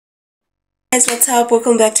Guys, what's up?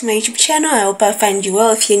 Welcome back to my YouTube channel. I hope I find you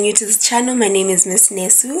well. If you're new to this channel, my name is Miss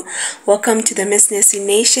Nesu. Welcome to the Miss Nesu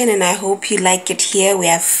Nation, and I hope you like it here. We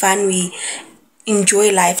have fun, we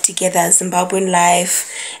enjoy life together, Zimbabwean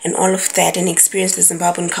life and all of that, and experience the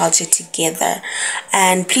Zimbabwean culture together.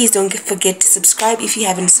 And please don't forget to subscribe if you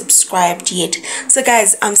haven't subscribed yet. So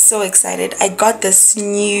guys, I'm so excited. I got this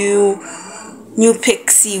new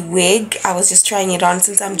pixie wig. I was just trying it on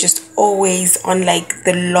since I'm just always on like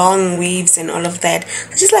the long waves and all of that.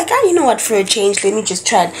 Just like, you know what, for a change, let me just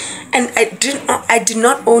try it. And I did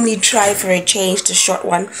not only try for a change the short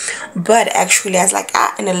one, but actually I was like,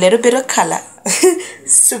 and a little bit of color.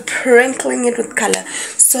 Sprinkling it with color.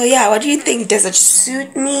 So yeah, what do you think? Does it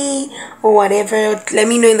suit me or whatever? Let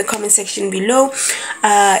me know in the comment section below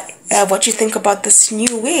what you think about this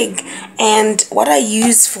new wig. And what I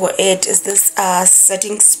use for it is this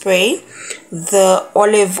setting spray, the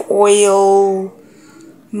olive oil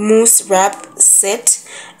mousse wrap set.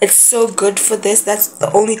 It's so good for this. That's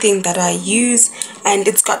the only thing that I use, and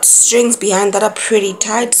it's got strings behind that are pretty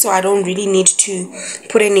tight, so I don't really need to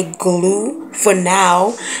put any glue for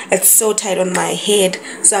now. It's so tight on my head,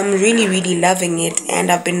 so I'm really loving it,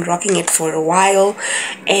 and I've been rocking it for a while.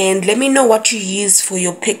 And let me know what you use for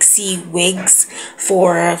your pixie wigs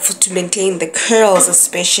for to maintain the curls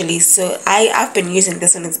especially. So I've been using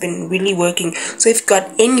this and it's been really working. So if you've got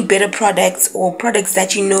any better products or products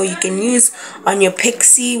that you know you can use on your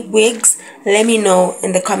pixie wigs, let me know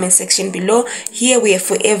in the comment section below. Here we are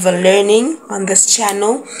forever learning on this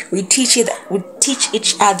channel. We teach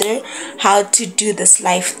each other how to do this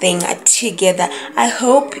life thing together. I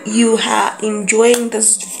hope you are enjoying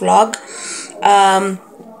this vlog.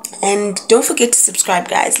 And don't forget to subscribe,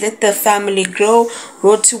 guys. Let the family grow.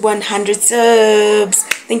 Road to 100 subs.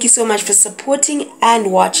 Thank you so much for supporting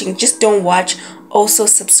and watching. Just don't watch, also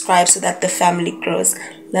subscribe so that the family grows.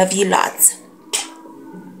 Love you lots.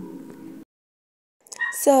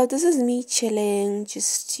 So this is me chilling,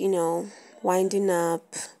 just, winding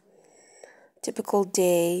up. Typical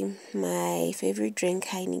day. My favorite drink,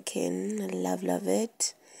 Heineken. I love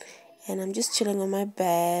it. And I'm just chilling on my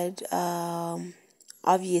bed.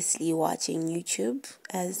 Obviously watching YouTube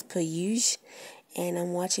as per usual, and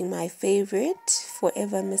I'm watching my favorite,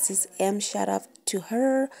 Forever Mrs. M. Shout out to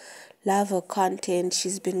her. Love her content.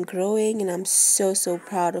 She's been growing, and I'm so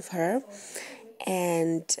proud of her.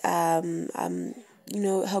 And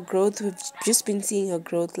her growth, we've just been seeing her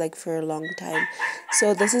growth like for a long time.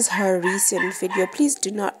 So this is her recent video. Please do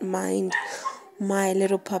not mind my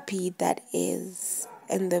little puppy that is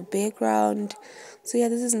in the background. So yeah,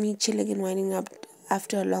 this is me chilling and winding up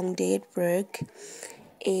after a long day at work.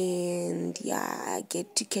 And yeah, I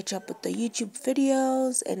get to catch up with the YouTube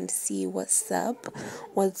videos and see what's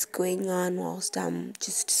going on whilst I'm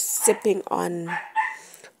just sipping on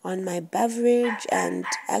my beverage. And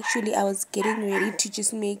actually I was getting ready to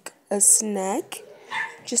just make a snack,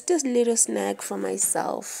 just a little snack for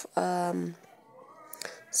myself, so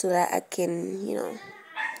that I can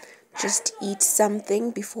just eat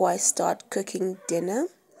something before I start cooking dinner.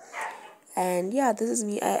 And yeah, this is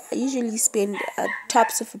me. I usually spend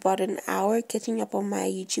tops of about an hour catching up on my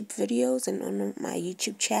YouTube videos and on my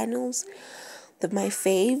YouTube channels, my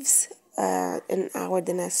faves. An hour,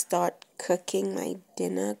 then I start cooking my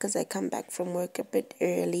dinner because I come back from work a bit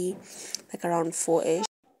early, like around 4ish.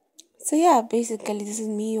 So yeah, basically this is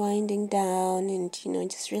me winding down and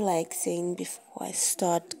just relaxing before I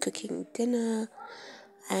start cooking dinner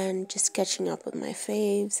and just catching up with my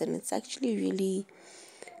faves. And it's actually really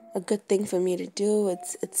a good thing for me to do.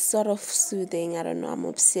 It's sort of soothing. I don't know, I'm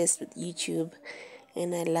obsessed with YouTube,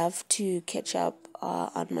 and I love to catch up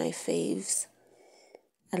on my faves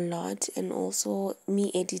a lot. And also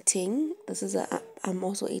me editing. I'm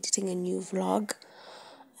also editing a new vlog,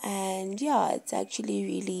 and yeah, it's actually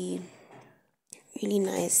really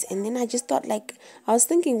nice. And then I just thought, like, I was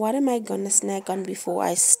thinking, what am I gonna snack on before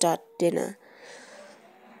I start dinner?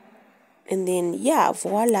 And then, yeah,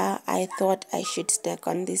 voila, I thought I should snack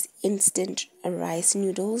on these instant rice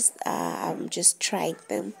noodles. I'm just trying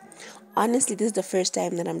them. Honestly, this is the first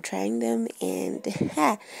time that I'm trying them, and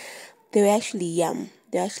they were actually yum.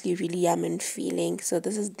 They're actually really yum and feeling. So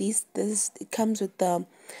it comes with the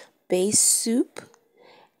base soup,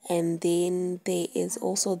 and then there is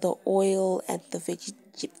also the oil and the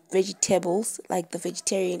vegetables, like the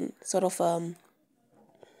vegetarian sort of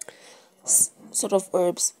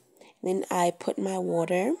herbs. Then I put my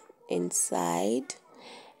water inside,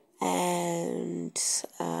 and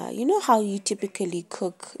you know how you typically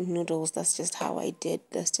cook noodles. That's just how I did.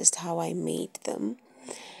 That's just how I made them.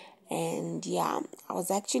 And yeah, I was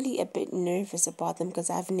actually a bit nervous about them because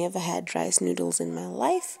I've never had rice noodles in my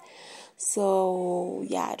life. So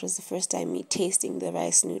yeah, it was the first time me tasting the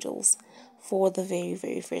rice noodles for the very,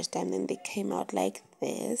 very first time. Then they came out like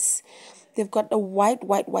this. They've got a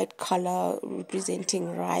white color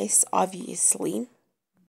representing rice, obviously.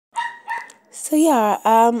 So yeah,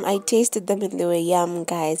 I tasted them and they were yum,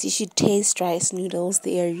 guys. You should taste rice noodles.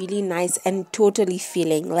 They are really nice and totally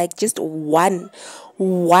filling. Like just one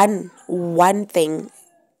thing,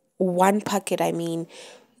 one packet. I mean,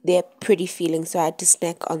 they're pretty filling. So I had to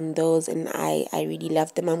snack on those, and I really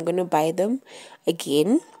love them. I'm gonna buy them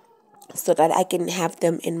again so that I can have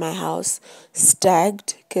them in my house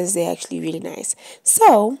stacked because they're actually really nice.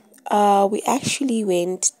 So we actually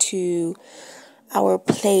went to our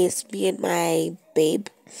place, me and my babe,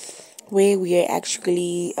 where we are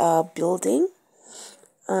actually building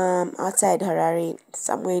outside Harare,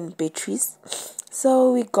 somewhere in Beatrice.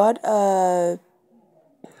 So we got a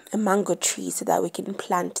mango tree so that we can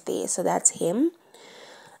plant there. So that's him.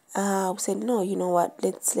 We said no, you know what?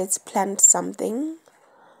 Let's plant something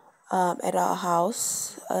at our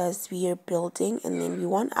house as we are building, and then we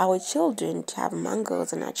want our children to have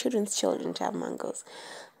mangoes and our children's children to have mangoes.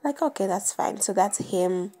 Like, okay, that's fine. So that's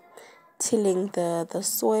him tilling the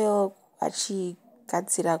soil. Actually,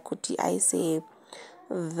 katsira kuti I say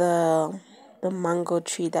the mango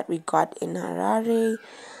tree that we got in Harare,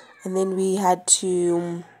 and then we had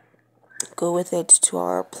to go with it to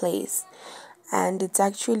our place. And it's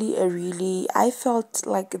actually a really, I felt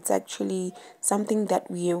like it's actually something that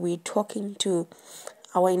we're talking to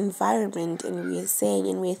our environment, and we're saying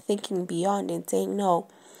and we're thinking beyond and saying no,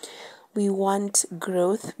 we want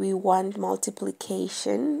growth, we want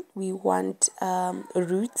multiplication, we want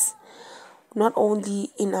roots, not only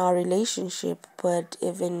in our relationship but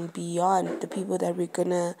even beyond, the people that we're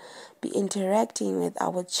gonna be interacting with,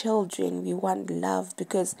 our children. We want love,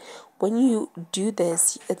 because when you do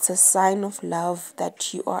this, it's a sign of love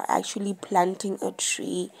that you are actually planting a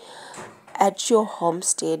tree at your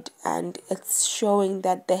homestead, and it's showing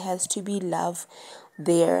that there has to be love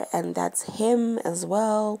there. And that's him as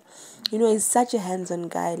well. You know, he's such a hands-on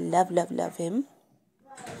guy. Love him.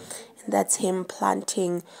 And that's him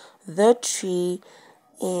planting the tree.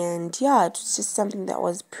 And yeah, it's just something that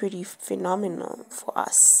was pretty phenomenal for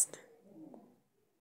us.